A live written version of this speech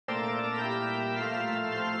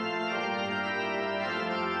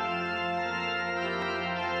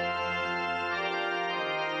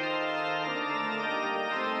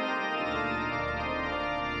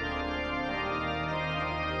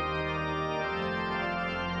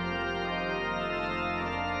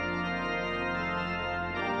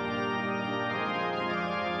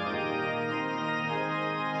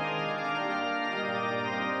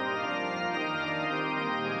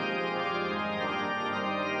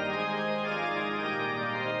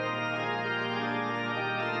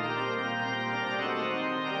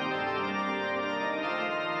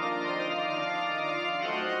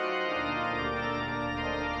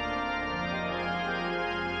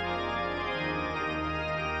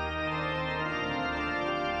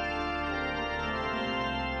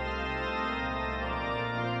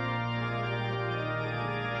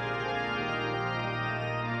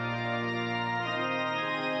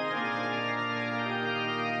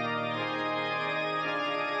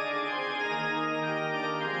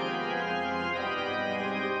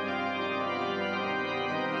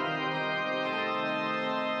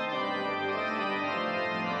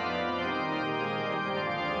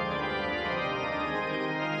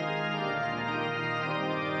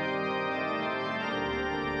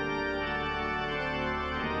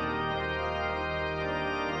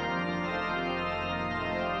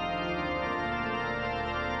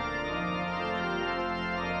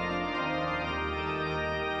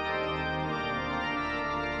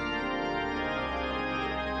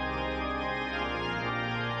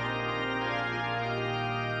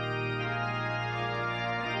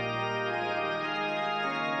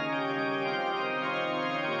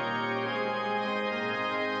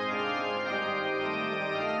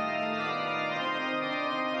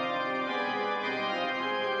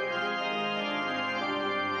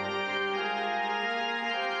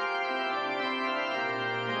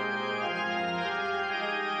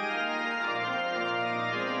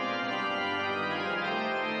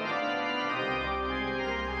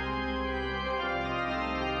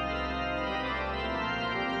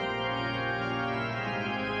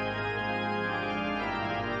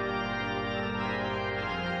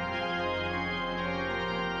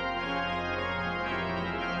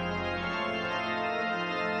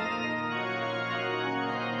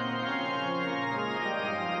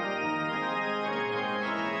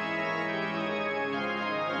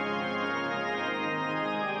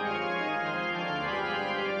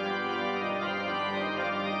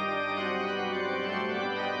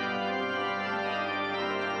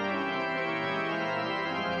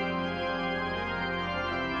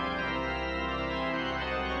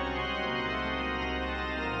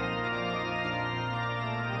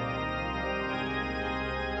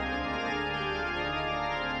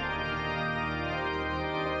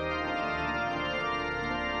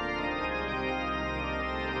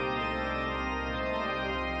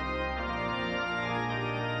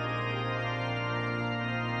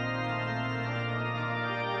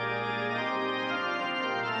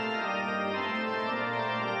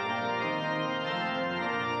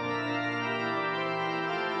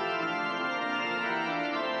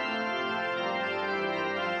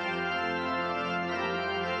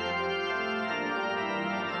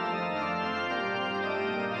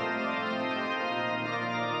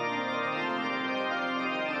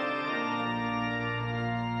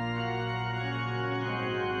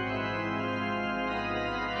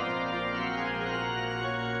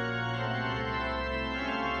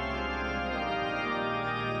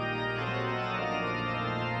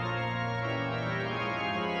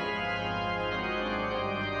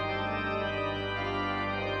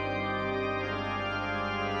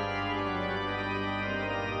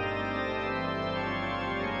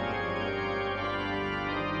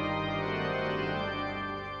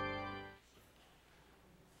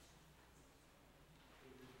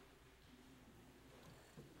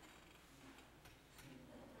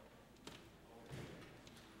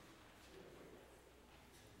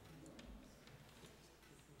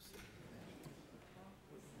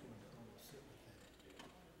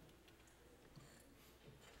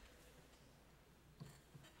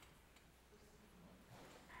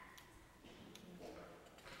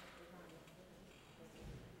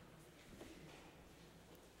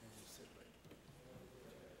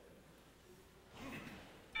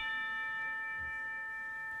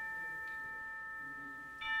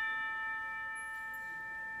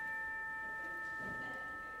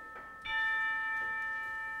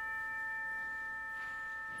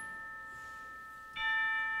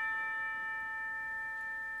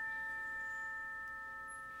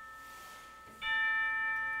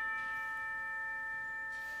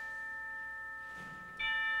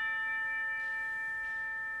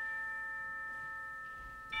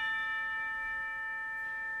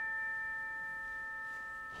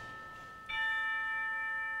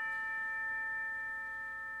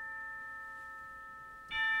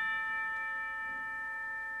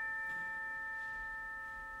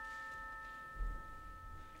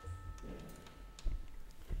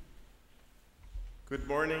Good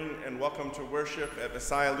morning and welcome to worship at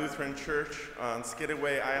Messiah Lutheran Church on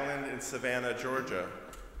Skidaway Island in Savannah, Georgia.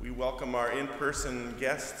 We welcome our in-person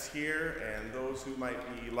guests here and those who might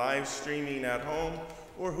be live streaming at home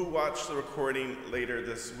or who watch the recording later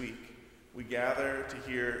this week. We gather to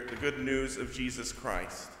hear the good news of Jesus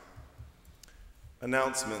Christ.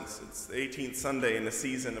 Announcements. It's the 18th Sunday in the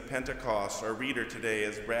season of Pentecost. Our reader today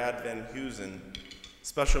is Brad Van Heusen.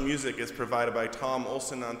 Special music is provided by Tom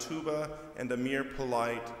Olson on tuba and Amir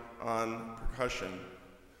Polite on percussion.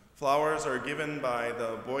 Flowers are given by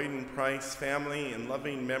the Boyden Price family in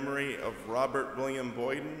loving memory of Robert William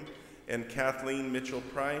Boyden and Kathleen Mitchell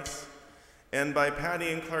Price, and by Patty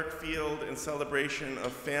and Clark Field in celebration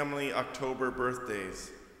of family October birthdays,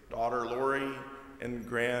 daughter Lori and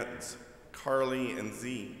grands Carly and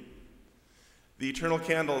Z. The Eternal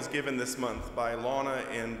Candle is given this month by Lana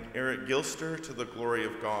and Eric Gilster to the glory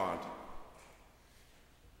of God.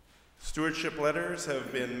 Stewardship letters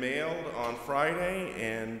have been mailed on Friday,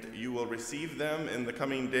 and you will receive them in the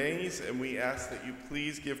coming days, and we ask that you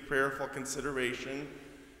please give prayerful consideration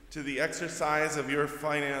to the exercise of your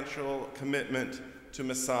financial commitment to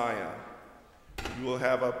Messiah. You will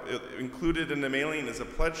have included in the mailing is a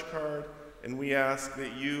pledge card, and we ask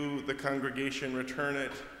that you, the congregation, return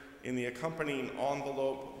it in the accompanying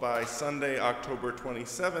envelope by Sunday, October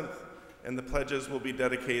 27th, and the pledges will be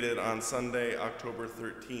dedicated on Sunday, October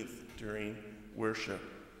 13th during worship.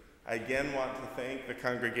 I again want to thank the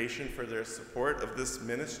congregation for their support of this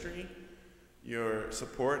ministry. Your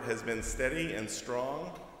support has been steady and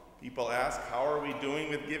strong. People ask, how are we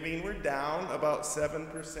doing with giving? We're down about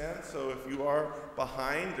 7%, so if you are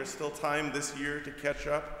behind, there's still time this year to catch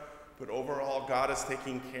up, but overall, God is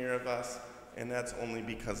taking care of us, and that's only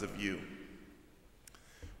because of you.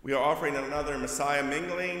 We are offering another Messiah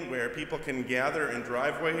mingling where people can gather in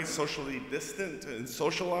driveways, socially distant, and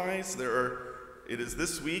socialize. It is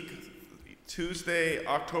this week, Tuesday,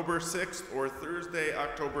 October 6th, or Thursday,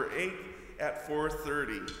 October 8th at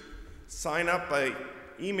 4:30. Sign up by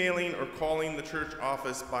emailing or calling the church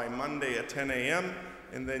office by Monday at 10 a.m.,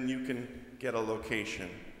 and then you can get a location.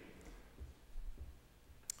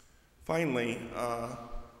 Finally,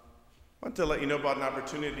 I want to let you know about an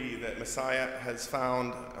opportunity that Messiah has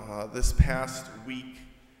found this past week,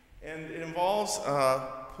 and it involves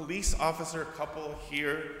a police officer couple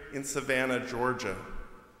here in Savannah, Georgia.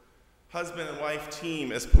 Husband and wife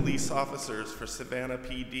team as police officers for Savannah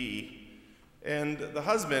PD, and the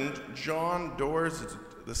husband, John Doors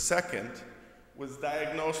II, was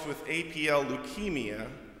diagnosed with APL leukemia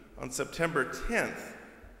on September 10th,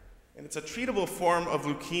 and it's a treatable form of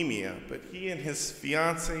leukemia, but he and his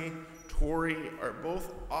fiancée, Tori, are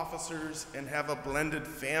both officers and have a blended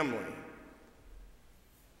family.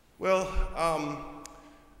 Well,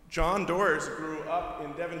 John Doors grew up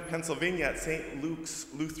in Devon, Pennsylvania at St. Luke's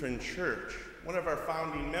Lutheran Church. One of our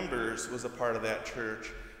founding members was a part of that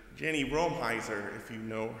church, Jenny Romheiser, if you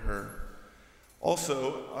know her.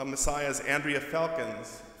 Also, Messiah's Andrea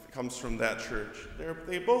Falcons comes from that church.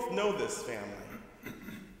 They both know this family.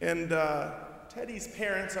 And Teddy's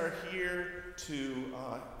parents are here to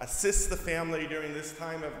assist the family during this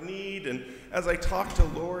time of need. And as I talked to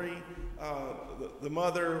Lori, the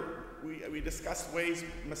mother, we discussed ways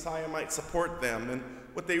Messiah might support them. And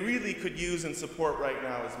what they really could use and support right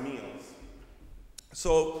now is meals.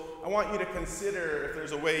 So I want you to consider if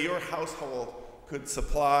there's a way your household could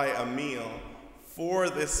supply a meal for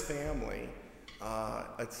this family.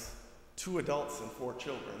 It's 2 adults and 4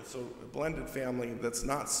 children, so a blended family that's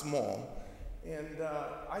not small. And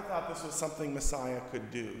I thought this was something Messiah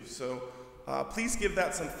could do. So please give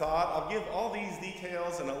that some thought. I'll give all these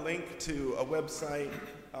details and a link to a website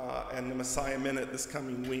and the Messiah Minute this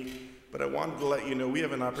coming week. But I wanted to let you know we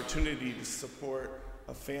have an opportunity to support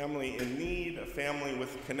a family in need, a family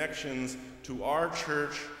with connections to our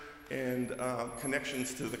church and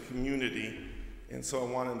connections to the community. And so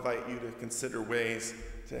I want to invite you to consider ways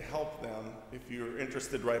to help them. If you're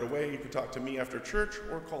interested right away, you can talk to me after church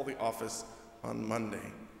or call the office on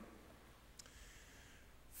Monday.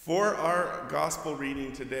 For our gospel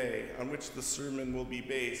reading today, on which the sermon will be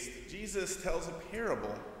based, Jesus tells a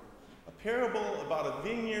parable about a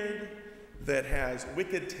vineyard that has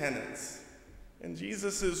wicked tenants. And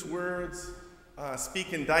Jesus' words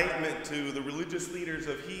speak indictment to the religious leaders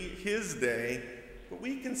of his day, but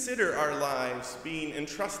we consider our lives being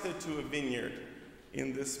entrusted to a vineyard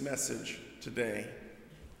in this message today.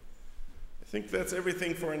 I think that's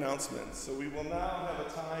everything for announcements. So we will now have a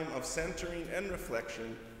time of centering and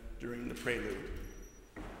reflection during the prelude.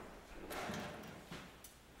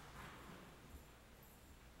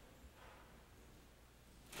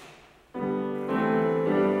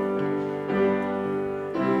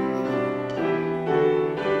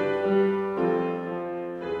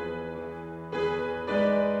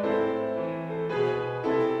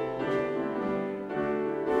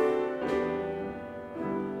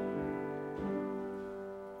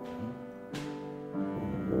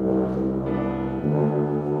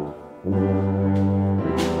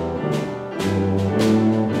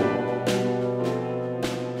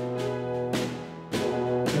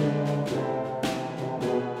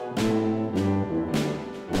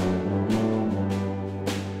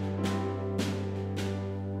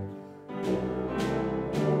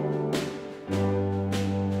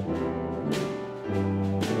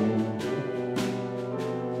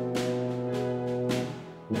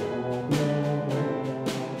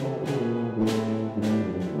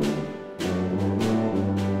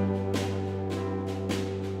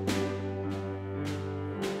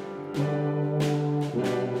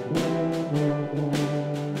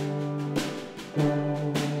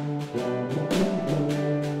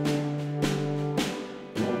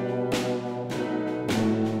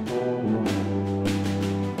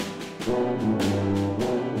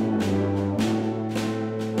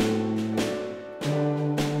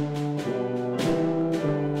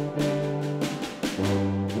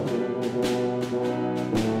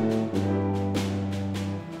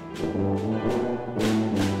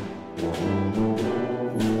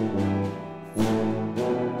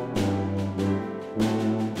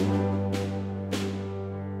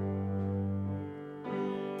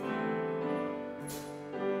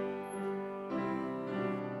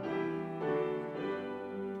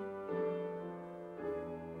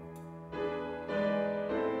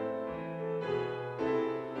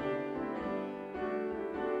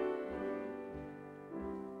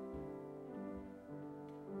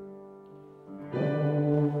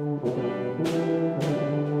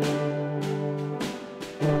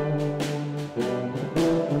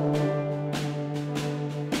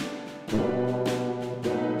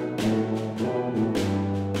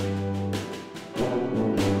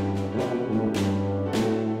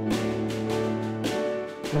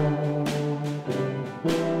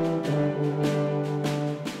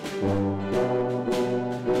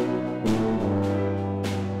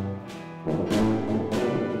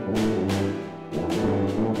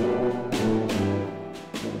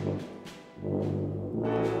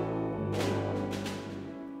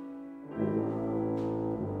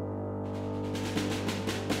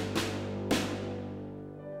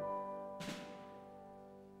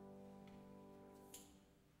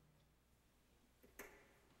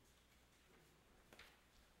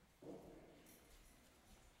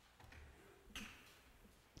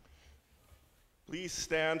 Please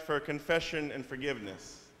stand for confession and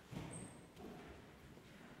forgiveness.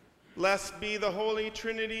 Blessed be the Holy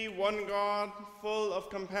Trinity, one God, full of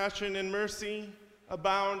compassion and mercy,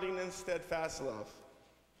 abounding in steadfast love.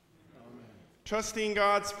 Amen. Trusting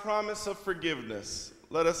God's promise of forgiveness,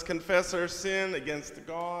 let us confess our sin against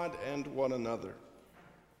God and one another.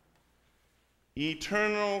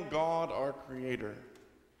 Eternal God, our Creator,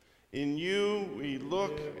 in you we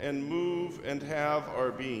look and move and have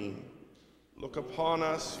our being. Look upon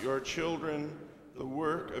us, your children, the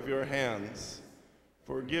work of your hands.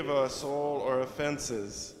 Forgive us all our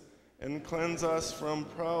offenses, and cleanse us from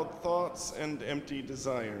proud thoughts and empty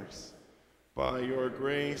desires. By your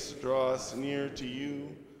grace, draw us near to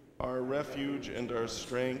you, our refuge and our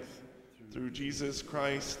strength, through Jesus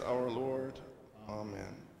Christ our Lord.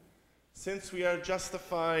 Amen. Since we are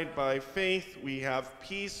justified by faith, we have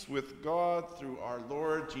peace with God through our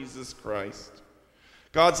Lord Jesus Christ.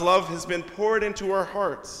 God's love has been poured into our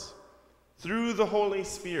hearts through the Holy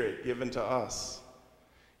Spirit given to us.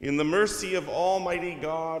 In the mercy of Almighty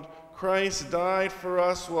God, Christ died for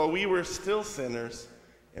us while we were still sinners,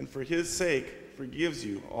 and for his sake forgives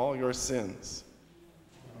you all your sins.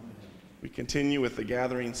 Amen. We continue with the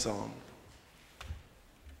gathering song.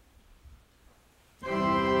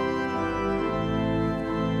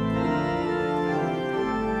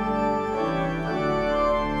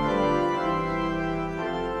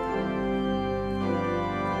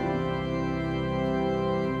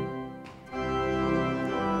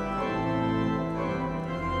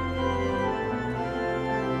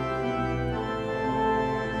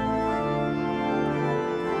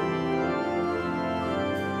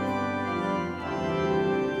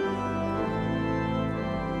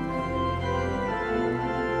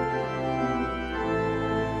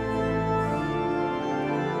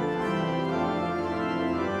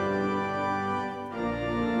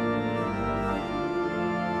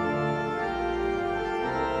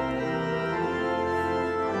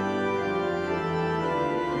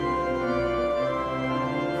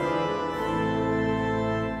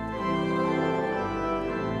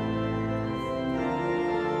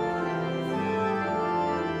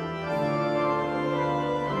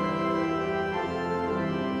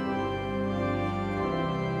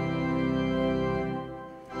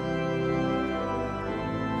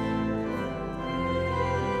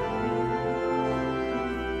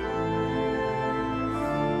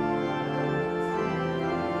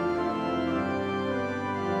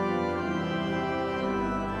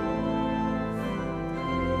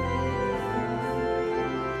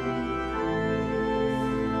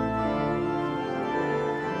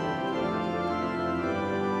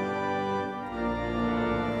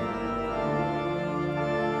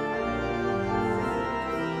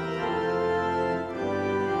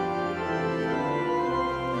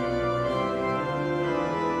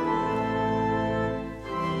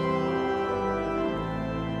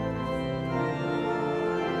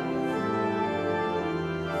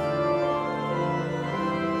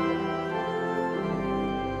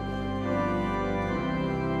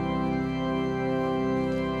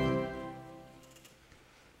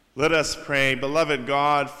 Let us pray. Beloved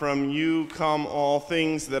God, from you come all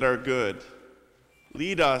things that are good.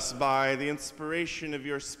 Lead us by the inspiration of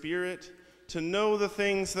your Spirit to know the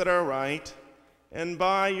things that are right, and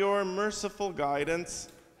by your merciful guidance,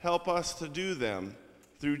 help us to do them.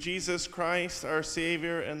 Through Jesus Christ, our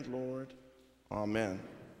Savior and Lord. Amen.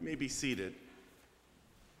 You may be seated.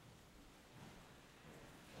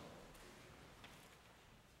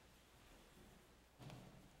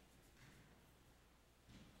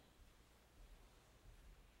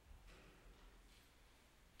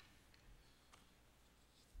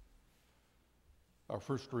 Our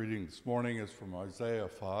first reading this morning is from Isaiah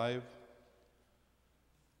 5.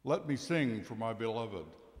 Let me sing for my beloved,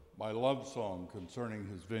 my love song concerning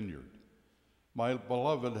his vineyard. My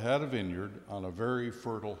beloved had a vineyard on a very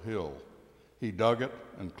fertile hill. He dug it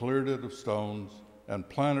and cleared it of stones and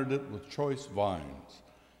planted it with choice vines.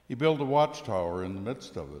 He built a watchtower in the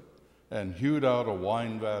midst of it and hewed out a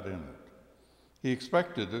wine vat in it. He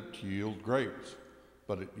expected it to yield grapes,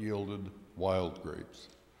 but it yielded wild grapes.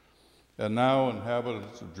 And now,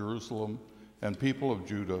 inhabitants of Jerusalem and people of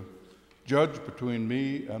Judah, judge between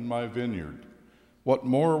me and my vineyard. What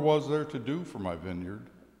more was there to do for my vineyard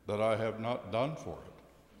that I have not done for it?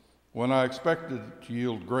 When I expected it to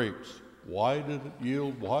yield grapes, why did it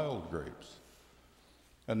yield wild grapes?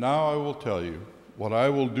 And now I will tell you what I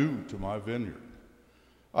will do to my vineyard.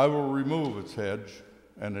 I will remove its hedge,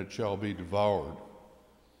 and it shall be devoured.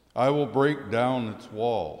 I will break down its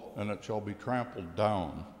wall, and it shall be trampled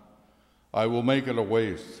down. I will make it a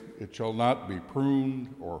waste. It shall not be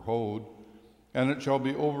pruned or hoed. and it shall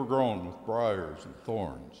be overgrown with briars and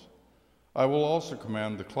thorns. I will also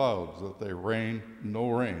command the clouds that they rain no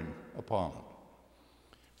rain upon it.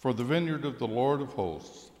 For the vineyard of the Lord of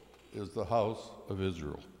hosts is the house of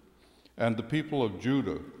Israel, and the people of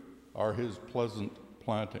Judah are his pleasant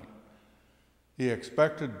planting. He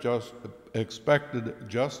expected justice,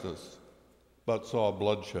 but saw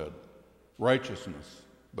bloodshed, righteousness,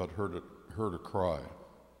 but heard a cry.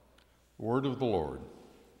 Word of the Lord.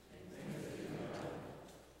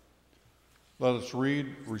 Let us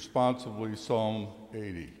read responsively Psalm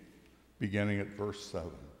 80, beginning at verse 7.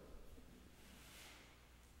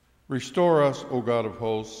 Restore us, O God of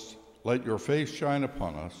hosts, let your face shine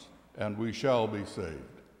upon us, and we shall be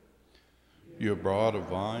saved. You have brought a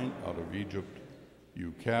vine out of Egypt.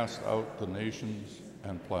 You cast out the nations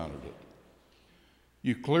and planted it.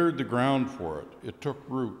 You cleared the ground for it. It took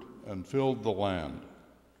root and filled the land.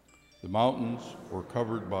 The mountains were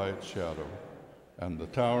covered by its shadow, and the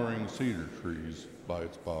towering cedar trees by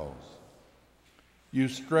its boughs. You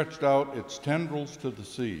stretched out its tendrils to the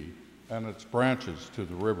sea and its branches to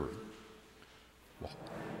the river,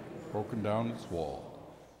 broken down its wall,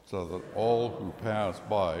 so that all who pass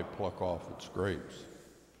by pluck off its grapes.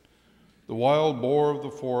 The wild boar of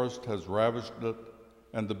the forest has ravished it,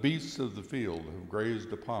 and the beasts of the field have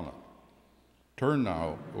grazed upon it. Turn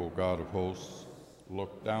now, O God of hosts,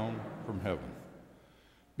 look down from heaven.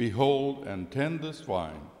 Behold and tend this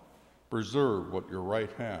vine, preserve what your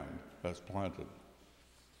right hand has planted.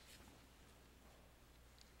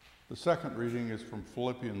 The second reading is from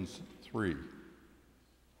Philippians 3.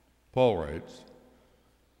 Paul writes,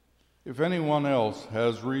 "If anyone else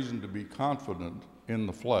has reason to be confident in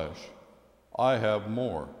the flesh, I have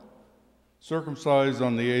more. Circumcised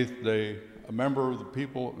on the 8th day, a member of the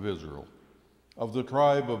people of Israel, of the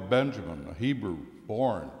tribe of Benjamin, a Hebrew,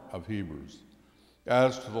 born of Hebrews.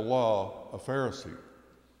 As to the law, a Pharisee.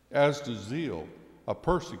 As to zeal, a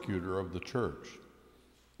persecutor of the church.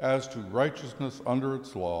 As to righteousness under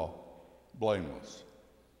its law, blameless.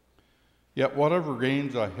 Yet whatever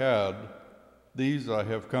gains I had, these I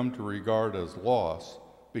have come to regard as loss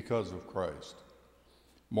because of Christ.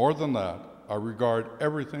 More than that, I regard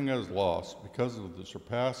everything as loss because of the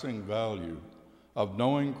surpassing value of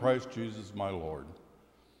knowing Christ Jesus my Lord.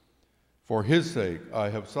 For his sake I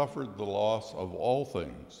have suffered the loss of all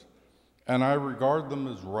things, and I regard them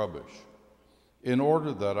as rubbish, in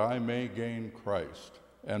order that I may gain Christ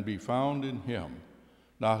and be found in him,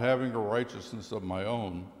 not having a righteousness of my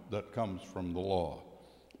own that comes from the law,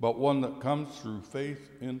 but one that comes through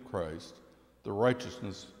faith in Christ, the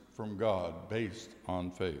righteousness from God based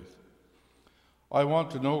on faith. I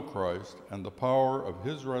want to know Christ and the power of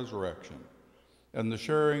his resurrection and the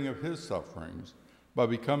sharing of his sufferings by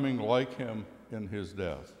becoming like him in his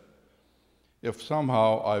death, if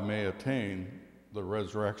somehow I may attain the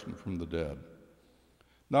resurrection from the dead.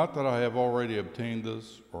 Not that I have already obtained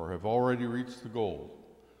this or have already reached the goal,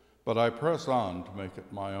 but I press on to make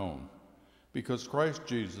it my own, because Christ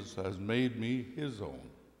Jesus has made me his own.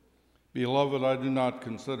 Beloved, I do not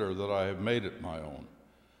consider that I have made it my own,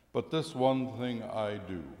 but this one thing I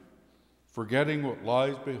do, forgetting what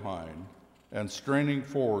lies behind and straining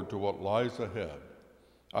forward to what lies ahead,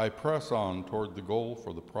 I press on toward the goal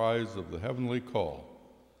for the prize of the heavenly call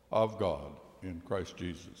of God in Christ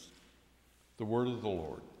Jesus. The word of the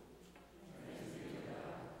Lord.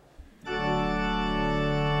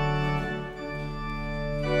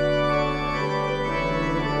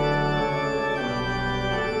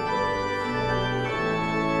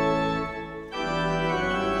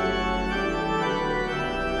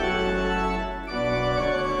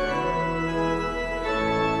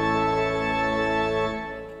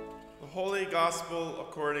 Gospel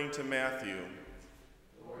according to Matthew.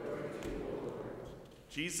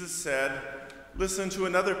 Jesus said, "Listen to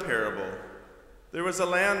another parable. There was a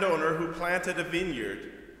landowner who planted a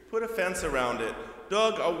vineyard, put a fence around it,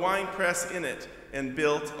 dug a winepress in it, and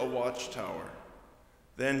built a watchtower.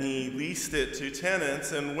 Then he leased it to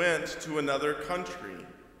tenants and went to another country.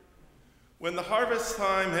 When the harvest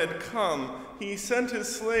time had come, he sent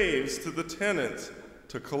his slaves to the tenants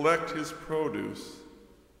to collect his produce.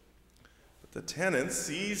 The tenants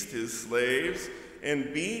seized his slaves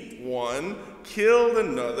and beat one, killed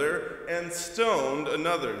another, and stoned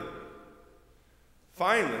another.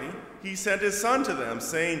 Finally, he sent his son to them,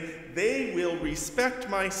 saying, 'They will respect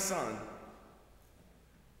my son.'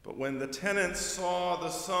 But when the tenants saw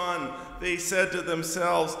the son, they said to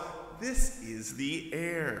themselves, 'This is the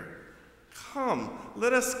heir. Come,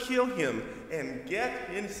 let us kill him and get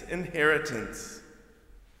his inheritance.'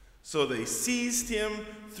 So they seized him,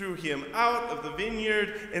 threw him out of the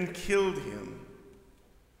vineyard, and killed him.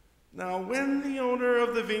 Now, when the owner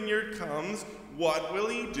of the vineyard comes, what will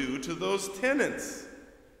he do to those tenants?"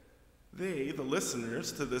 They, the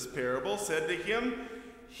listeners to this parable, said to him,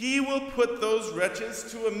 "He will put those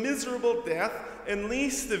wretches to a miserable death and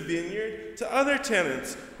lease the vineyard to other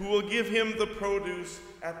tenants who will give him the produce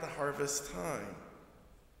at the harvest time."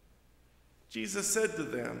 Jesus said to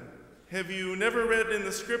them, "Have you never read in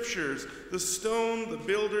the scriptures, the stone the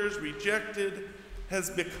builders rejected has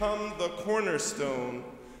become the cornerstone?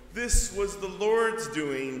 This was the Lord's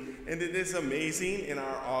doing, and it is amazing in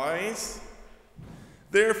our eyes.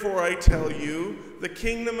 Therefore I tell you, the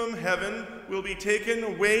kingdom of heaven will be taken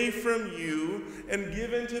away from you and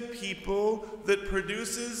given to people that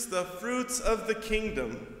produces the fruits of the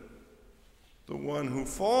kingdom. The one who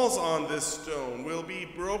falls on this stone will be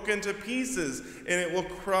broken to pieces, and it will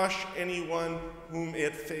crush anyone whom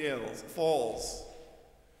it falls."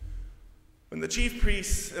 When the chief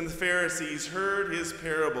priests and the Pharisees heard his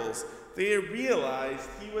parables, they realized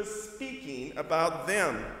he was speaking about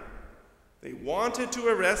them. They wanted to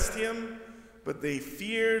arrest him, but they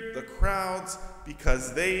feared the crowds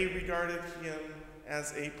because they regarded him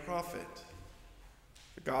as a prophet.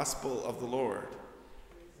 The Gospel of the Lord.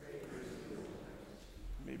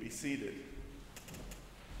 You may be seated.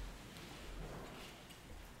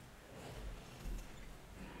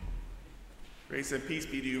 Grace and peace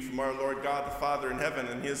be to you from our Lord God, the Father in heaven,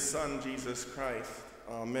 and his Son, Jesus Christ.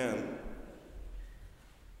 Amen.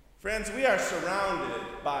 Friends, we are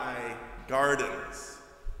surrounded by gardens.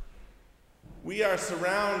 We are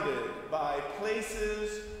surrounded by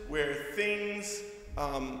places where things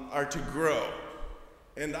are to grow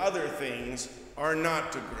and other things are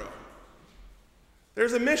not to grow.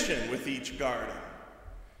 There's a mission with each garden.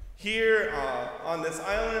 Here on this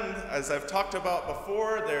island, as I've talked about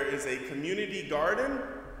before, there is a community garden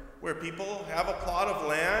where people have a plot of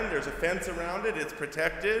land, there's a fence around it, it's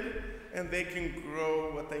protected, and they can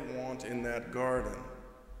grow what they want in that garden.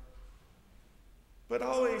 But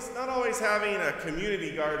not always having a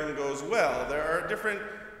community garden goes well. There are different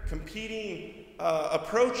competing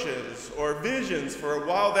approaches or visions for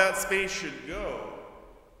how that space should go.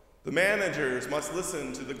 The managers must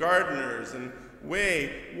listen to the gardeners and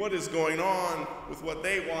weigh what is going on with what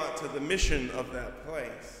they want to the mission of that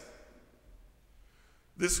place.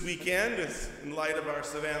 This weekend, in light of our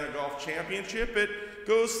Savannah Golf Championship, it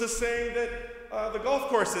goes to say that the golf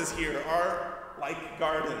courses here are like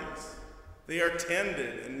gardens. They are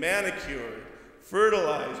tended and manicured,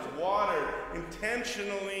 fertilized, watered,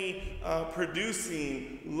 intentionally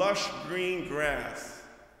producing lush green grass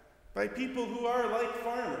by people who are like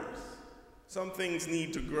farmers. Some things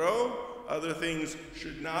need to grow, other things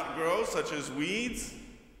should not grow, such as weeds,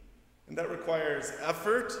 and that requires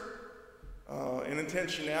effort and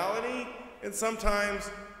intentionality, and sometimes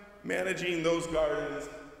managing those gardens,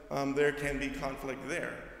 there can be conflict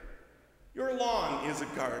there. Your lawn is a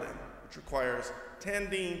garden, which requires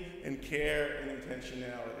tending and care and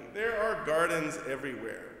intentionality. There are gardens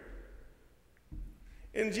everywhere.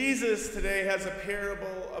 And Jesus today has a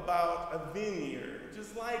parable about a vineyard, which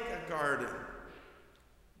is like a garden,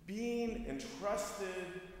 being entrusted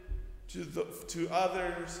to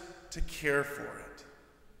others to care for it.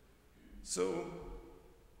 So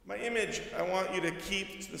my image I want you to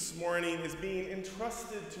keep this morning is being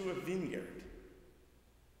entrusted to a vineyard.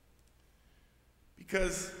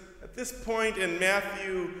 Because at this point in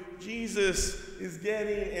Matthew, Jesus is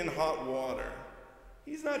getting in hot water.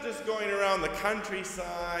 He's not just going around the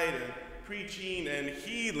countryside and preaching and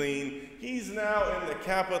healing. He's now in the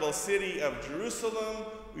capital city of Jerusalem.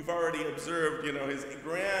 We've already observed, his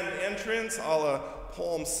grand entrance a la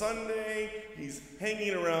Palm Sunday. He's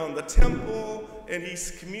hanging around the temple, and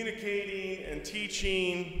he's communicating and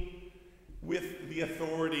teaching with the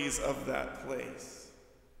authorities of that place.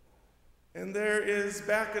 And there is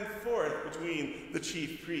back and forth between the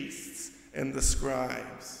chief priests and the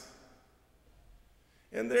scribes.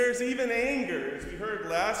 And there's even anger, as we heard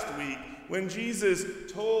last week, when Jesus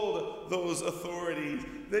told those authorities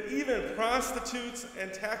that even prostitutes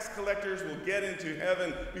and tax collectors will get into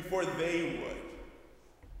heaven before they would.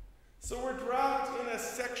 So we're dropped in a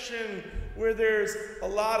section where there's a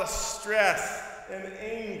lot of stress and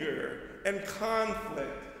anger and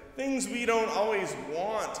conflict, things we don't always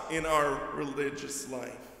want in our religious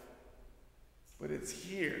life. But it's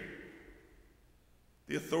here.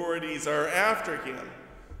 The authorities are after him.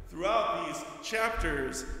 Throughout these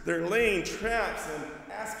chapters, they're laying traps and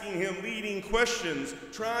asking him leading questions,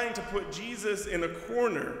 trying to put Jesus in a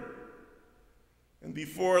corner. And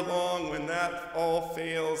before long, when that all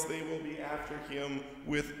fails, they will be after him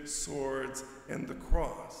with swords and the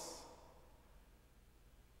cross.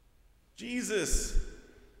 Jesus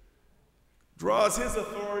draws his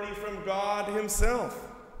authority from God himself,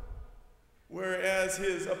 whereas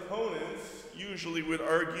his opponents usually would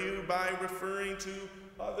argue by referring to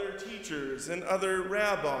other teachers and other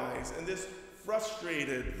rabbis, and this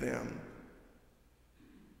frustrated them.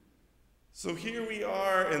 So here we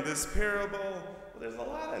are in this parable. There's a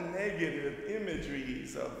lot of negative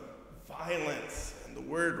imageries of violence and the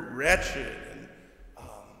word wretched and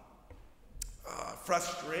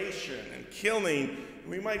frustration and killing.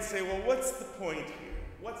 We might say, well, what's the point here?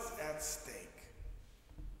 What's at stake?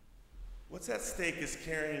 What's at stake is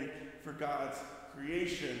caring for God's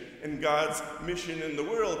creation and God's mission in the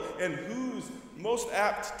world, and who's most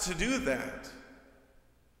apt to do that?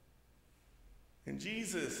 And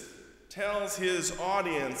Jesus tells his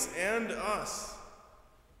audience and us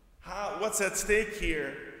what's at stake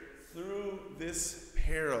here through this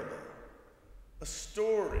parable, a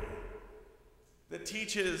story that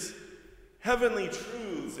teaches heavenly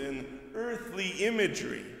truths in earthly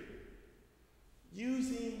imagery,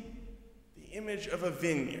 using the image of a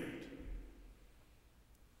vineyard.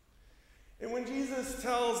 And when Jesus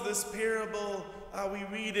tells this parable, we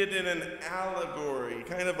read it in an allegory,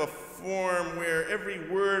 kind of a form where every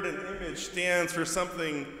word and image stands for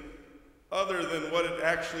something other than what it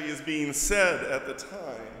actually is being said at the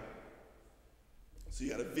time. So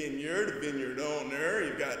you got a vineyard owner,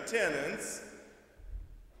 you've got tenants,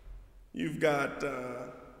 you've got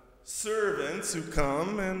servants who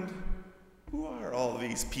come, and who are all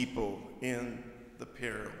these people in the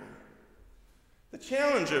parable? The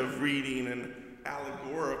challenge of reading an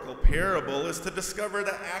allegorical parable is to discover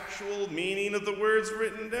the actual meaning of the words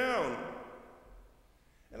written down.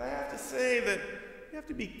 And I have to say that you have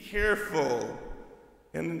to be careful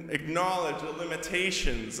and acknowledge the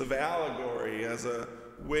limitations of allegory as a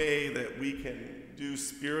way that we can do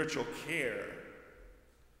spiritual care.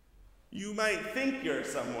 You might think you're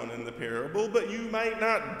someone in the parable, but you might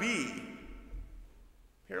not be.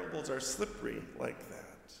 Parables are slippery like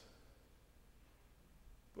that.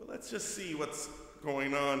 But let's just see what's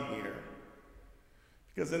going on here.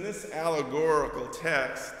 Because in this allegorical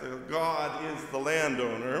text, God is the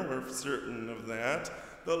landowner, we're certain of that.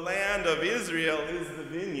 The land of Israel is the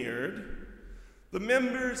vineyard. The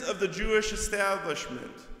members of the Jewish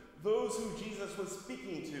establishment, those who Jesus was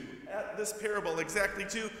speaking to at this parable exactly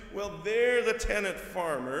to, well, they're the tenant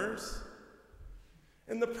farmers.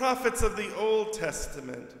 And the prophets of the Old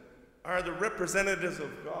Testament are the representatives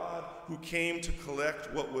of God who came to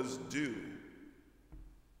collect what was due.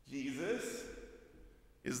 Jesus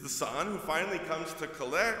is the Son who finally comes to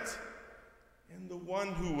collect, and the one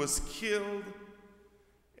who was killed.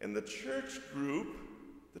 And the church group,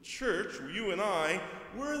 the church, you and I,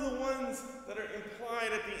 we're the ones that are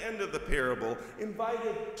implied at the end of the parable,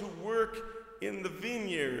 invited to work in the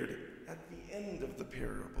vineyard at the end of the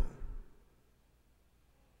parable.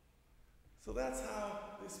 So that's how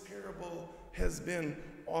this parable has been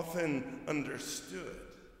often understood.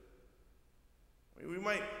 We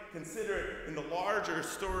might consider it in the larger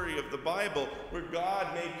story of the Bible, where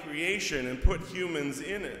God made creation and put humans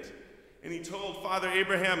in it. And he told Father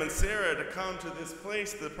Abraham and Sarah to come to this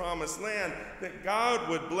place, the promised land, that God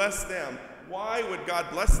would bless them. Why would God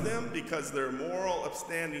bless them? Because they're moral,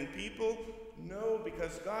 upstanding people? No,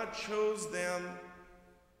 because God chose them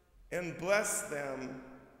and blessed them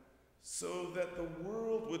so that the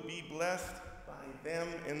world would be blessed by them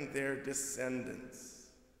and their descendants.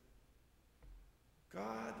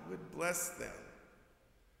 God would bless them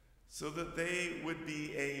so that they would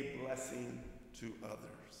be a blessing to others.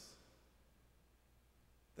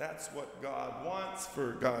 That's what God wants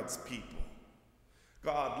for God's people.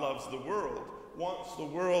 God loves the world, wants the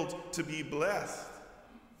world to be blessed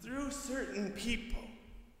through certain people,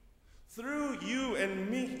 through you and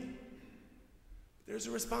me. There's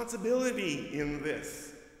a responsibility in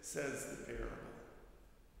this, says the parable.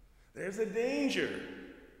 There's a danger.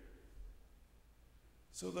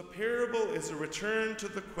 So the parable is a return to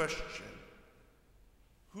the question,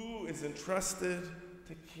 who is entrusted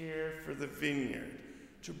to care for the vineyard,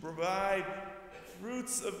 to provide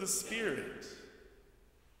fruits of the Spirit?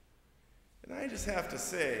 And I just have to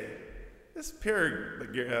say, this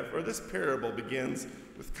parable begins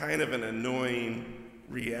with kind of an annoying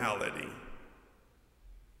reality.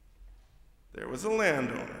 There was a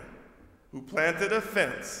landowner who planted a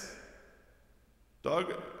fence,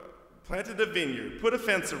 planted a vineyard, put a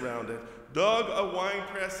fence around it, dug a wine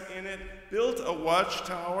press in it, built a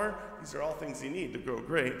watchtower. These are all things you need to grow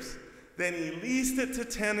grapes. Then he leased it to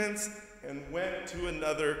tenants and went to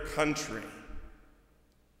another country.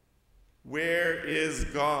 Where is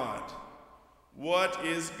God? What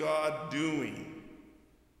is God doing?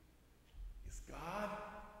 Is God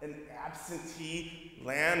an absentee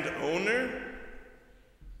landowner,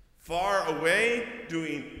 far away,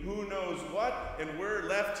 doing who knows what, and we're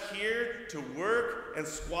left here to work and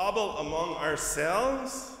squabble among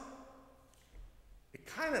ourselves? It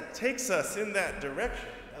kind of takes us in that direction,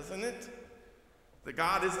 doesn't it? That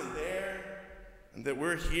God isn't there, and that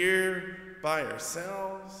we're here by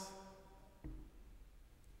ourselves.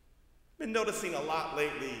 I've been noticing a lot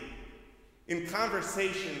lately in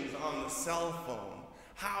conversations on the cell phone,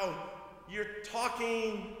 how you're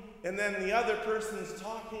talking and then the other person's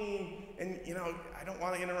talking and, I don't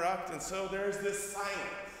want to interrupt, and so there's this silence.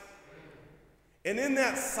 And in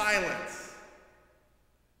that silence,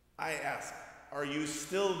 I ask, are you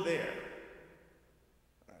still there?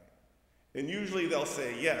 Right. And usually they'll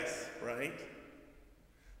say yes, right?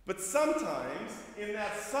 But sometimes in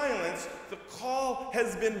that silence, the call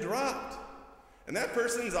has been dropped. And that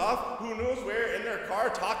person's off, who knows where, in their car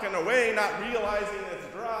talking away, not realizing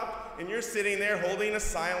it's dropped, and you're sitting there holding a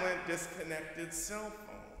silent, disconnected cell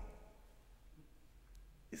phone.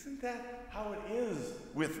 Isn't that how it is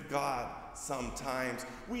with God sometimes?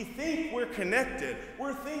 We think we're connected.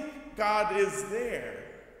 We think God is there.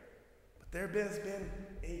 But there has been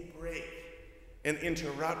a break, an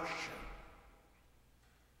interruption.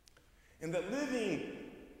 And that living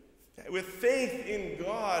with faith in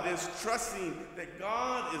God is trusting that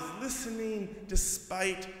God is listening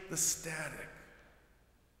despite the static.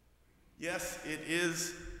 Yes,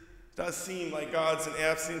 does seem like God's an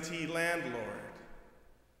absentee landlord.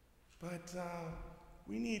 But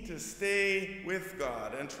we need to stay with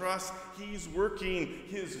God and trust He's working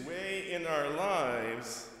His way in our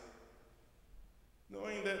lives,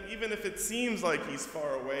 knowing that even if it seems like He's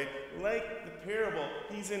far away, like the parable,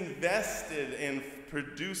 He's invested in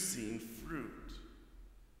producing fruit.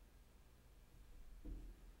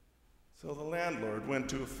 So the landlord went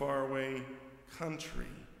to a faraway country.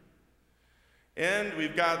 And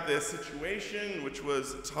we've got this situation, which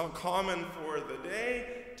was common for the day,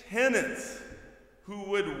 tenants who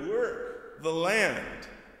would work the land.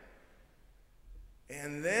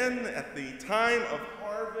 And then at the time of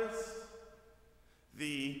harvest,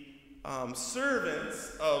 the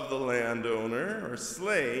servants of the landowner, or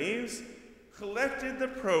slaves, collected the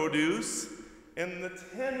produce, and the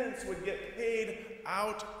tenants would get paid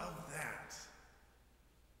out of that.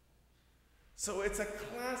 So it's a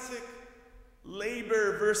classic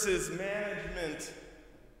labor versus management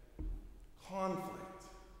conflict,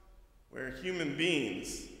 where human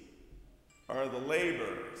beings are the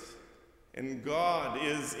laborers and God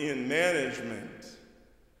is in management.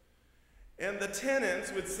 And the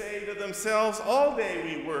tenants would say to themselves, all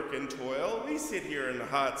day we work and toil, we sit here in the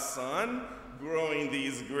hot sun growing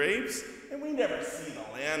these grapes, and we never see the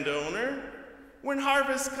landowner. When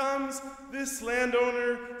harvest comes, this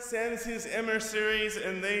landowner sends his emissaries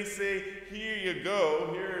and they say, here you go,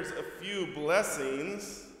 here's a few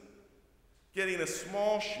blessings, getting a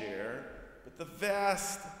small share, but the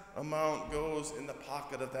vast amount goes in the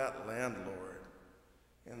pocket of that landlord,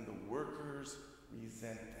 and the workers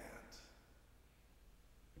resent that.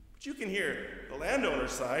 But you can hear the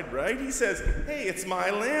landowner's side, right? He says, hey, it's my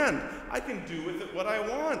land. I can do with it what I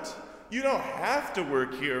want. You don't have to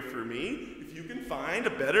work here for me. If you can find a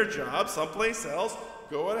better job someplace else,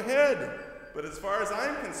 go ahead. But as far as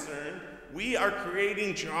I'm concerned, we are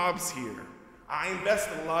creating jobs here. I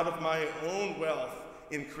invested a lot of my own wealth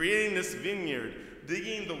in creating this vineyard,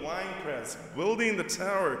 digging the wine press, building the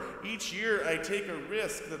tower. Each year I take a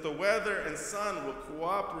risk that the weather and sun will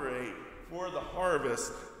cooperate for the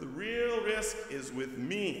harvest. The real risk is with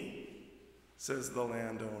me, says the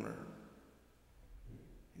landowner.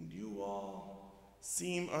 And you all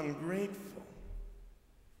seem ungrateful.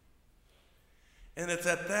 And it's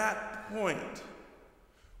at that point,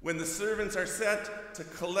 when the servants are set to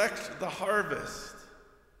collect the harvest,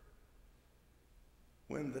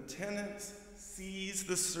 when the tenants seize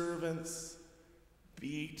the servants,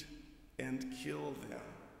 beat and kill them.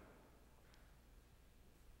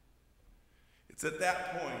 It's at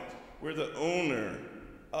that point where the owner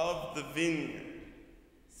of the vineyard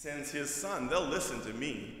sends his son. They'll listen to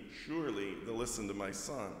me. Surely they'll listen to my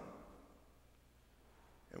son.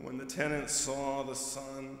 And when the tenants saw the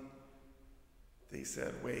son, they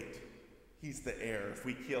said, wait, he's the heir. If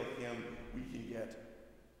we kill him, we can get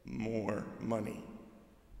more money.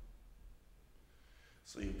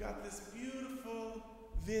 So you've got this beautiful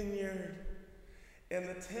vineyard, and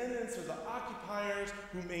the tenants or the occupiers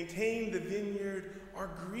who maintain the vineyard are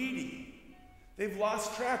greedy. They've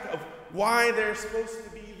lost track of why they're supposed to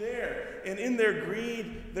be there. And in their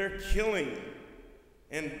greed, they're killing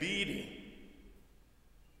and beating.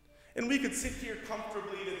 And we could sit here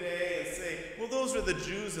comfortably today and say, well, those are the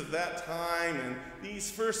Jews of that time, and these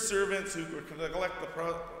first servants who were to collect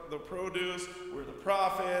the produce were the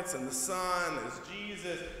prophets, and the Son is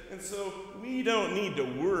Jesus. And so we don't need to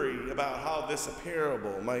worry about how this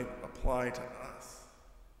parable might apply to us.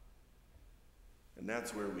 And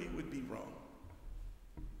that's where we would be wrong.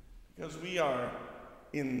 Because we are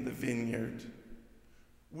in the vineyard.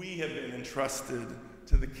 We have been entrusted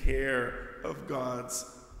to the care of God's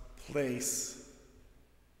place.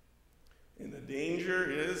 And the danger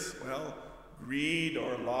is, well, greed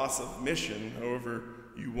or loss of mission, however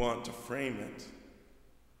you want to frame it.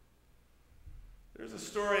 There's a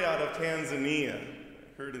story out of Tanzania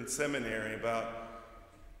I heard in seminary about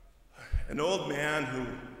an old man who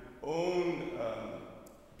owned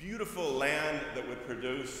beautiful land that would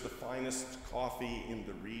produce the finest coffee in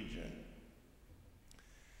the region.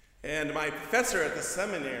 And my professor at the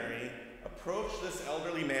seminary approached this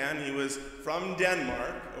elderly man. He was from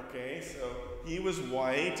Denmark, okay, so he was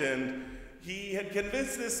white, and he had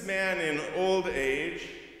convinced this man in old age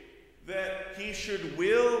that he should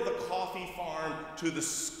will the coffee farm to the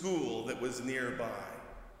school that was nearby.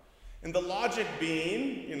 And the logic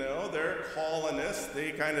being, you know, they're colonists,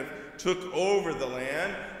 they kind of took over the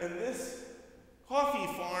land, and this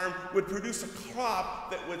coffee farm would produce a crop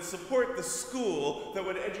that would support the school that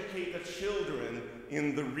would educate the children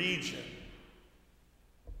in the region.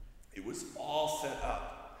 It was all set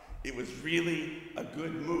up. It was really a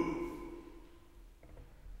good move.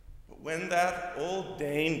 But when that old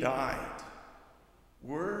Dane died,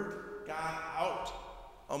 word got out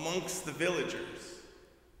amongst the villagers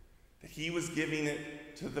that he was giving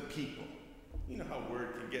it to the people. You know how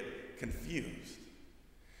word can get confused.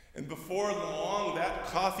 And before long, that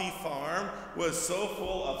coffee farm was so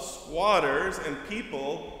full of squatters and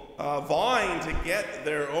people vying to get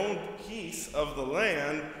their own piece of the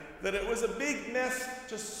land that it was a big mess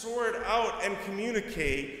to sort out and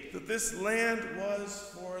communicate that this land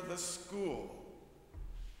was for the school.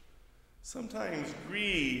 Sometimes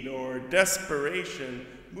greed or desperation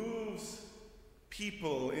moves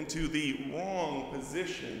people into the wrong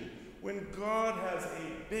position when God has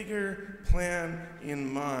a bigger plan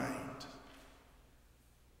in mind.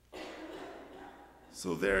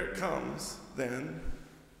 So there it comes, then,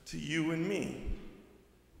 to you and me.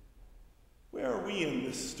 Where are we in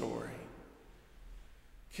this story?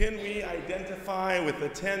 Can we identify with the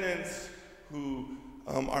tenants who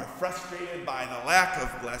are frustrated by the lack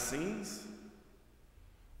of blessings?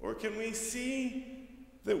 Or can we see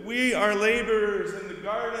that we are laborers in the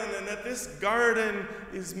garden and that this garden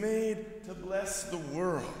is made to bless the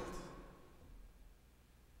world?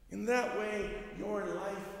 In that way, your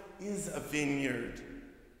life is a vineyard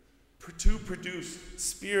to produce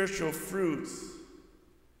spiritual fruits,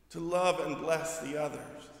 to love and bless the others.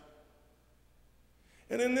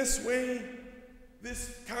 And in this way,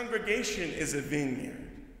 this congregation is a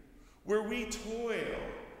vineyard where we toil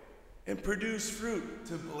and produce fruit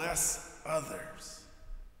to bless others.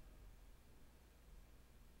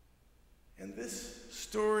 And this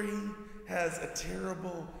story has a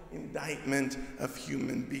terrible indictment of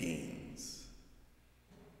human beings.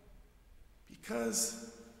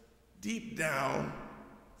 Because deep down,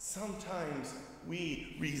 sometimes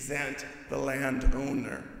we resent the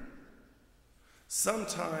landowner.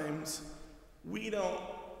 Sometimes we don't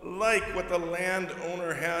like what the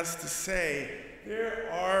landowner has to say.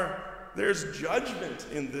 There's judgment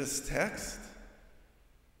in this text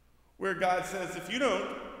where God says, if you don't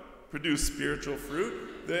produce spiritual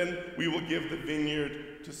fruit, then we will give the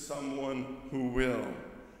vineyard to someone who will.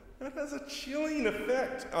 That has a chilling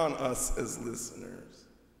effect on us as listeners.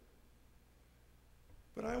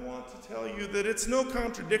 But I want to tell you that it's no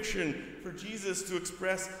contradiction for Jesus to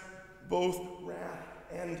express both wrath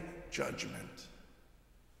and judgment.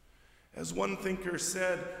 As one thinker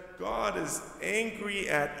said, God is angry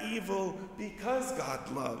at evil because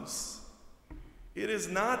God loves. It is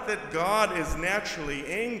not that God is naturally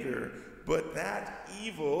angry, but that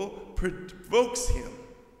evil provokes him.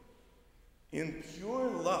 In pure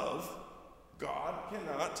love, God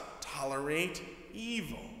cannot tolerate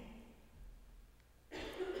evil.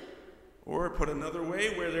 Or put another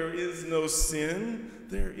way, where there is no sin,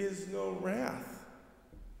 there is no wrath.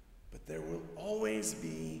 But there will always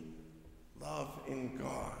be love in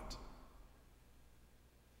God.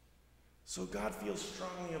 So God feels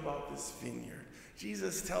strongly about this vineyard.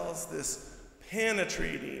 Jesus tells this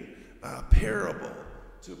penetrating parable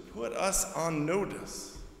to put us on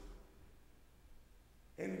notice.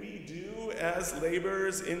 And we do, as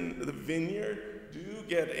laborers in the vineyard, do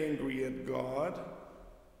get angry at God.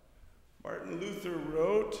 Martin Luther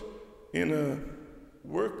wrote in a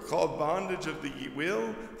work called bondage of the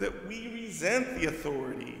will, that we resent the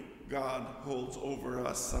authority God holds over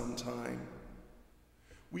us sometime.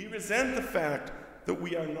 We resent the fact that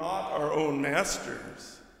we are not our own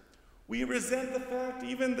masters. We resent the fact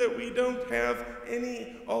even that we don't have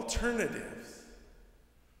any alternatives.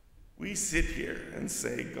 We sit here and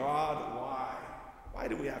say, God, why? Why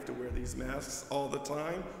do we have to wear these masks all the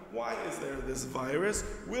time? Why is there this virus?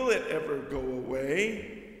 Will it ever go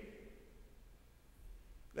away?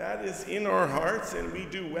 That is in our hearts, and we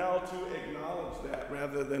do well to acknowledge that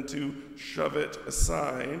rather than to shove it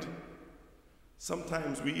aside.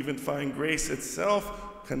 Sometimes we even find grace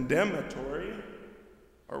itself condemnatory.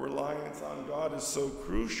 Our reliance on God is so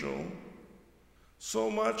crucial, so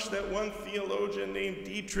much that one theologian named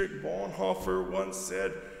Dietrich Bonhoeffer once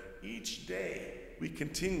said, "Each day we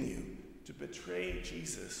continue to betray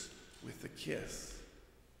Jesus with a kiss."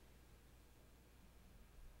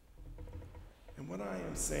 And what I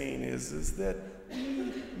am saying is that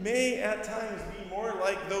we may at times be more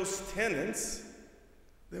like those tenants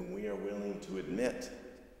than we are willing to admit.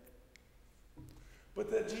 But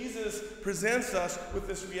that Jesus presents us with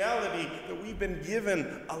this reality that we've been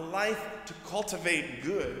given a life to cultivate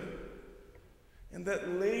good, and that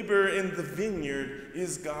labor in the vineyard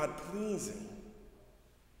is God-pleasing.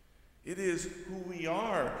 It is who we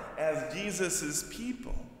are as Jesus'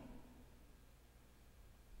 people.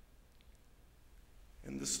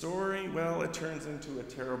 And the story, well, it turns into a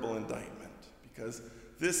terrible indictment, because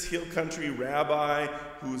this hill country rabbi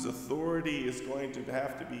whose authority is going to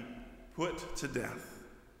have to be put to death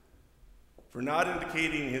for not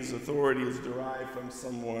indicating his authority is derived from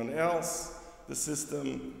someone else, the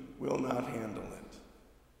system will not handle it.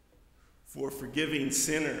 For forgiving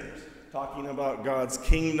sinners, talking about God's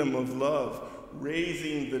kingdom of love,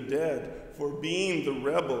 raising the dead, for being the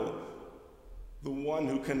rebel, the one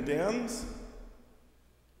who condemns,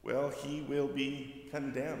 well, he will be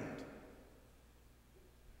condemned.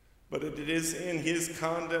 But it is in his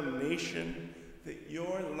condemnation that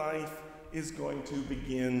your life is going to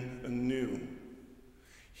begin anew.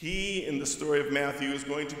 He, in the story of Matthew, is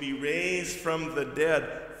going to be raised from the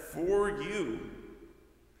dead for you.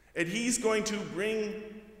 And he's going to bring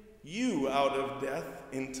you out of death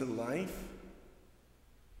into life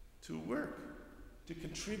to work, to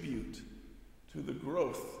contribute to the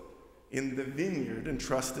growth in the vineyard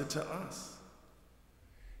entrusted to us.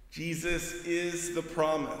 Jesus is the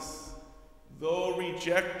promise. Though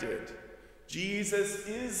rejected, Jesus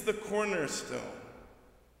is the cornerstone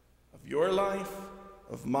of your life,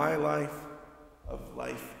 of my life, of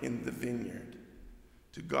life in the vineyard.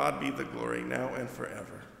 To God be the glory now and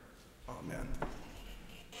forever. Amen.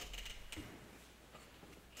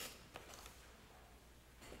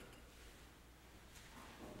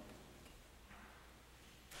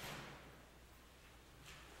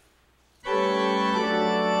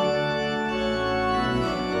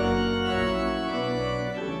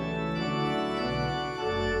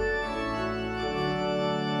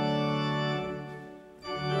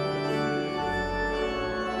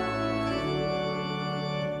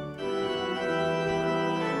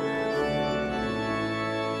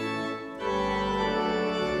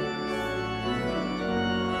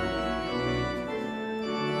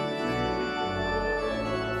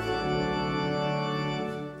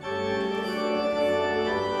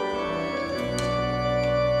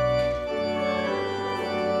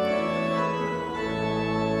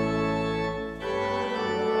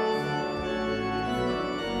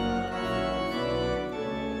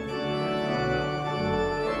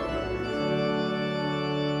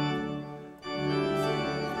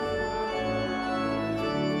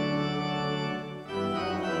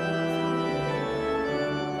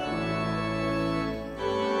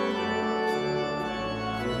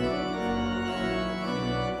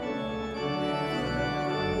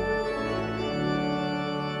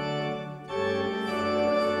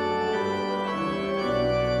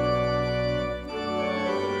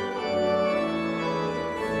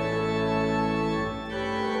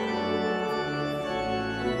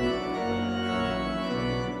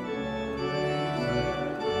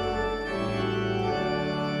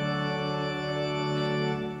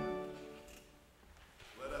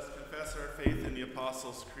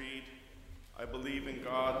 Apostles' Creed. I believe in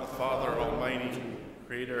God, the Father Almighty,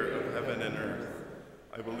 creator of heaven and earth.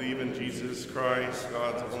 I believe in Jesus Christ,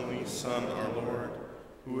 God's only Son, our Lord,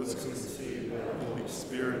 who was conceived by the Holy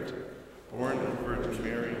Spirit, born of the Virgin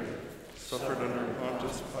Mary, suffered under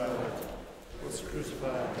Pontius Pilate, was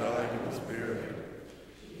crucified, died, and was buried.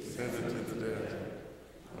 He ascended to the dead.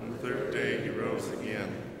 On the third day he rose again.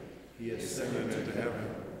 He ascended into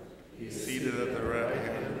heaven. He is seated at the right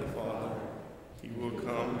hand of the Father. He will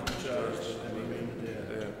come to judge the living and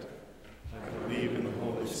the dead. I believe in the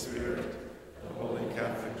Holy Spirit, the Holy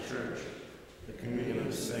Catholic Church, the communion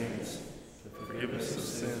of saints, the forgiveness of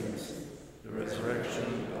sins, the resurrection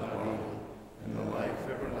of the body, and the life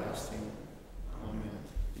everlasting. Amen.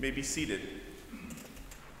 You may be seated.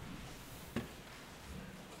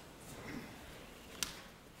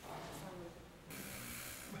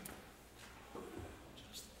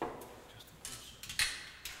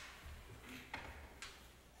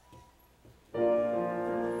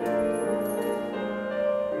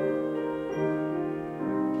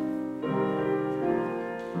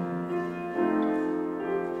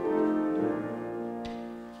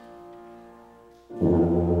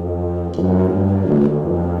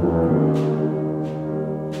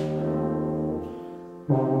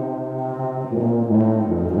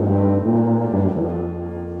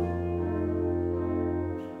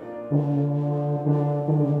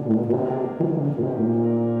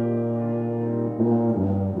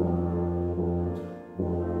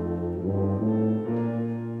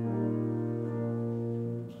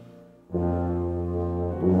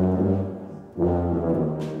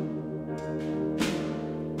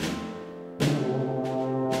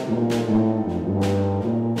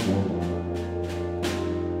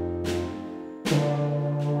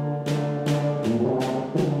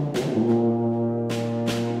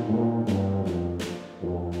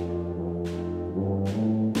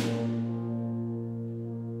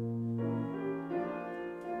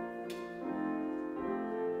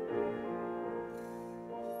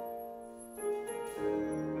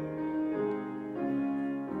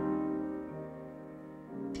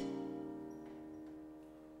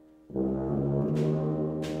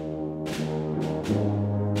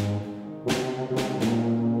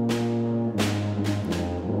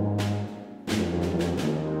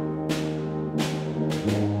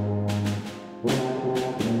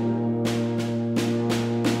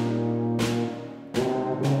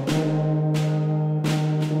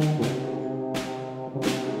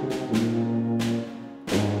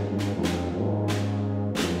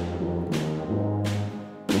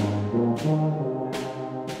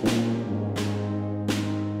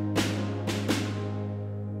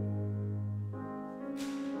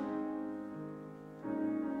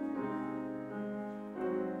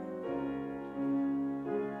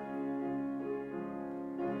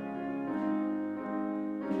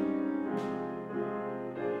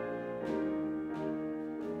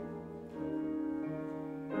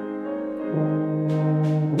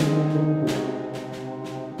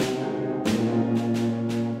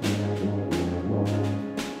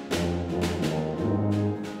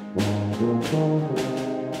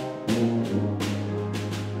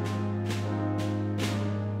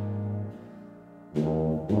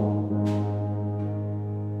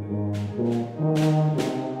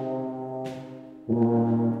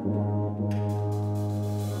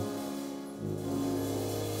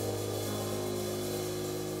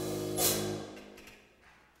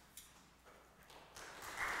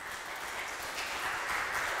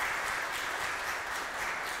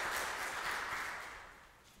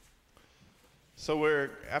 So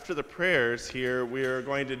after the prayers here, we're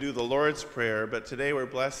going to do the Lord's Prayer, but today we're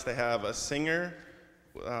blessed to have a singer,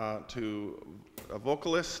 a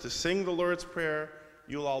vocalist to sing the Lord's Prayer.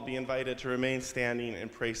 You'll all be invited to remain standing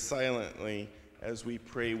and pray silently as we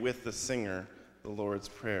pray with the singer the Lord's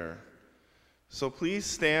Prayer. So please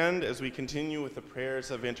stand as we continue with the prayers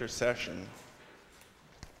of intercession.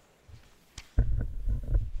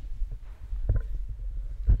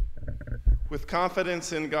 With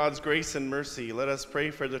confidence in God's grace and mercy, let us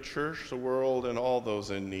pray for the church, the world, and all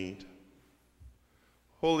those in need.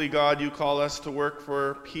 Holy God, you call us to work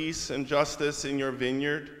for peace and justice in your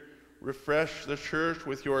vineyard. Refresh the church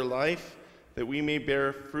with your life, that we may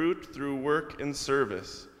bear fruit through work and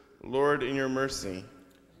service. Lord, in your mercy,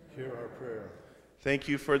 hear our prayer. Thank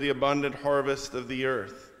you for the abundant harvest of the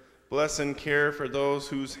earth. Bless and care for those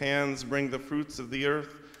whose hands bring the fruits of the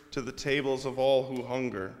earth to the tables of all who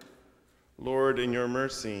hunger. Lord, in your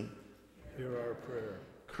mercy, hear our prayer.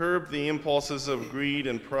 Curb the impulses of greed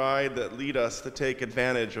and pride that lead us to take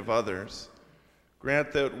advantage of others.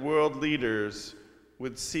 Grant that world leaders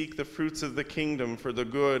would seek the fruits of the kingdom for the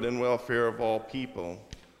good and welfare of all people.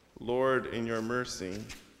 Lord, in your mercy,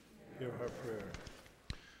 hear our prayer.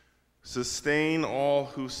 Sustain all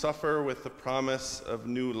who suffer with the promise of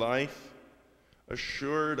new life.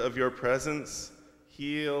 Assured of your presence,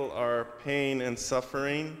 heal our pain and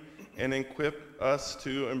suffering, and equip us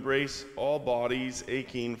to embrace all bodies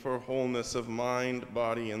aching for wholeness of mind,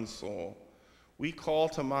 body, and soul. We call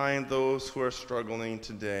to mind those who are struggling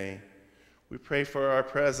today. We pray for our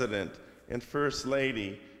president and First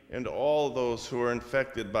Lady, and all those who are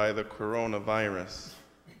infected by the coronavirus.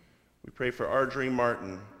 We pray for Audrey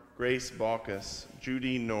Martin, Grace Baucus,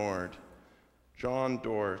 Judy Nord, John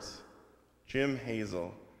Dorth, Jim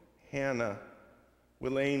Hazel, Hannah,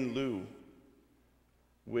 Willaine Liu,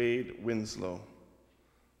 Wade Winslow.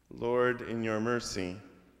 Lord, in your mercy,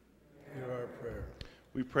 Hear our prayer.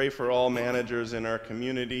 we pray for all managers in our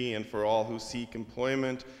community and for all who seek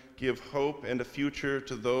employment. Give hope and a future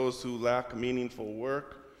to those who lack meaningful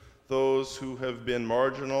work, those who have been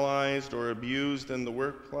marginalized or abused in the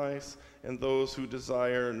workplace, and those who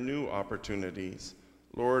desire new opportunities.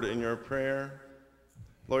 Lord, in your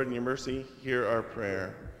mercy, hear our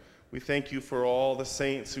prayer. We thank you for all the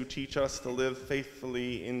saints who teach us to live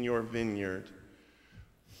faithfully in your vineyard.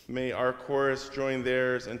 May our chorus join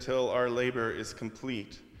theirs until our labor is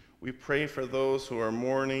complete. We pray for those who are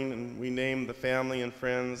mourning, and we name the family and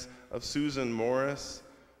friends of Susan Morris,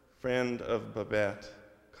 friend of Babette.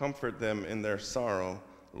 Comfort them in their sorrow.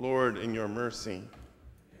 Lord, in your mercy,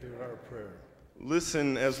 Hear our prayer.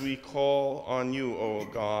 listen as we call on you, O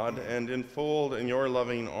God, and enfold in your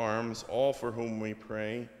loving arms all for whom we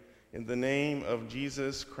pray. In the name of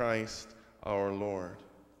Jesus Christ, our Lord.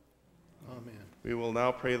 Amen. We will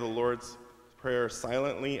now pray the Lord's Prayer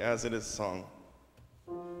silently as it is sung.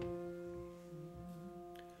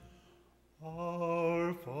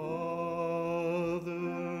 Our Father,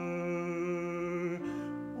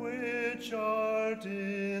 which art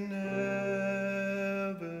in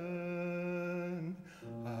heaven,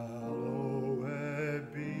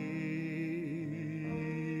 hallowed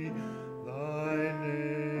be thy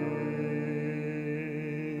name.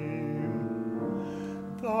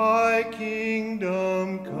 Thy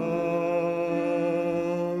kingdom come,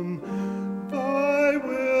 thy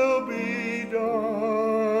will be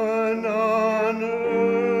done on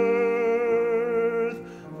earth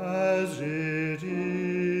as it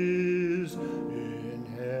is in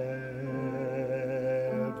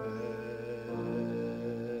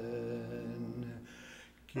heaven.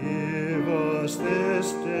 Give us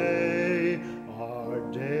this day our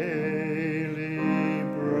daily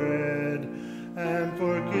bread, and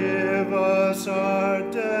forgive us our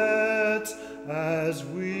debts as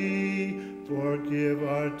we forgive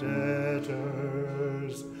our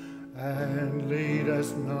debtors. And lead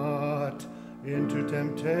us not into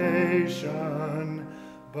temptation,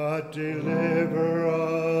 but deliver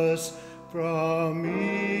us from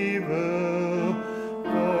evil.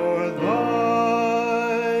 For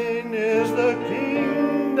thine is the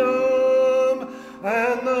kingdom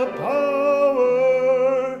and the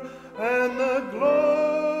power and the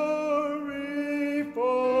glory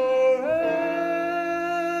forever.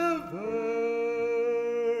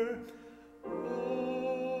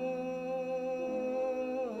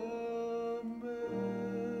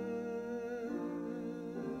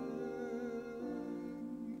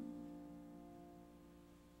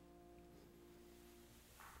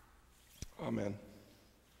 Amen.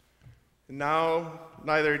 And now,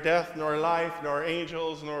 neither death, nor life, nor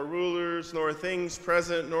angels, nor rulers, nor things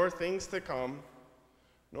present, nor things to come,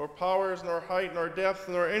 nor powers, nor height, nor depth,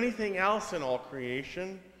 nor anything else in all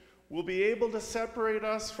creation will be able to separate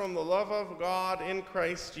us from the love of God in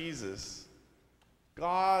Christ Jesus.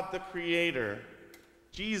 God, the Creator,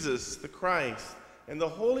 Jesus, the Christ, and the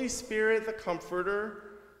Holy Spirit, the Comforter,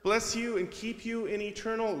 bless you and keep you in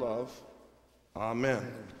eternal love. Amen.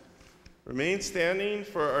 Remain standing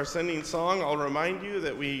for our sending song. I'll remind you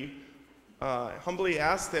that we humbly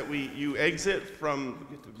ask that you exit from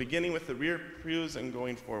beginning with the rear pews and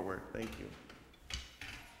going forward. Thank you.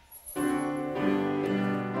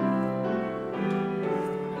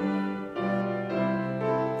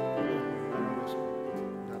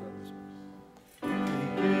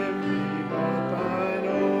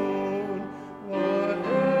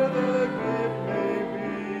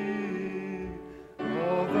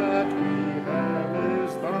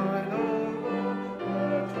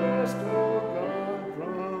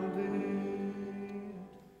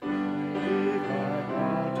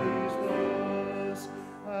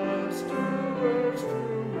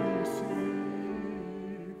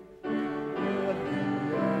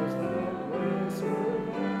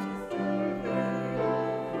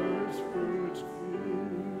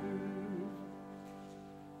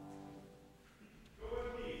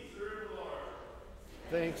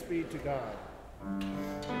 Thanks be to God.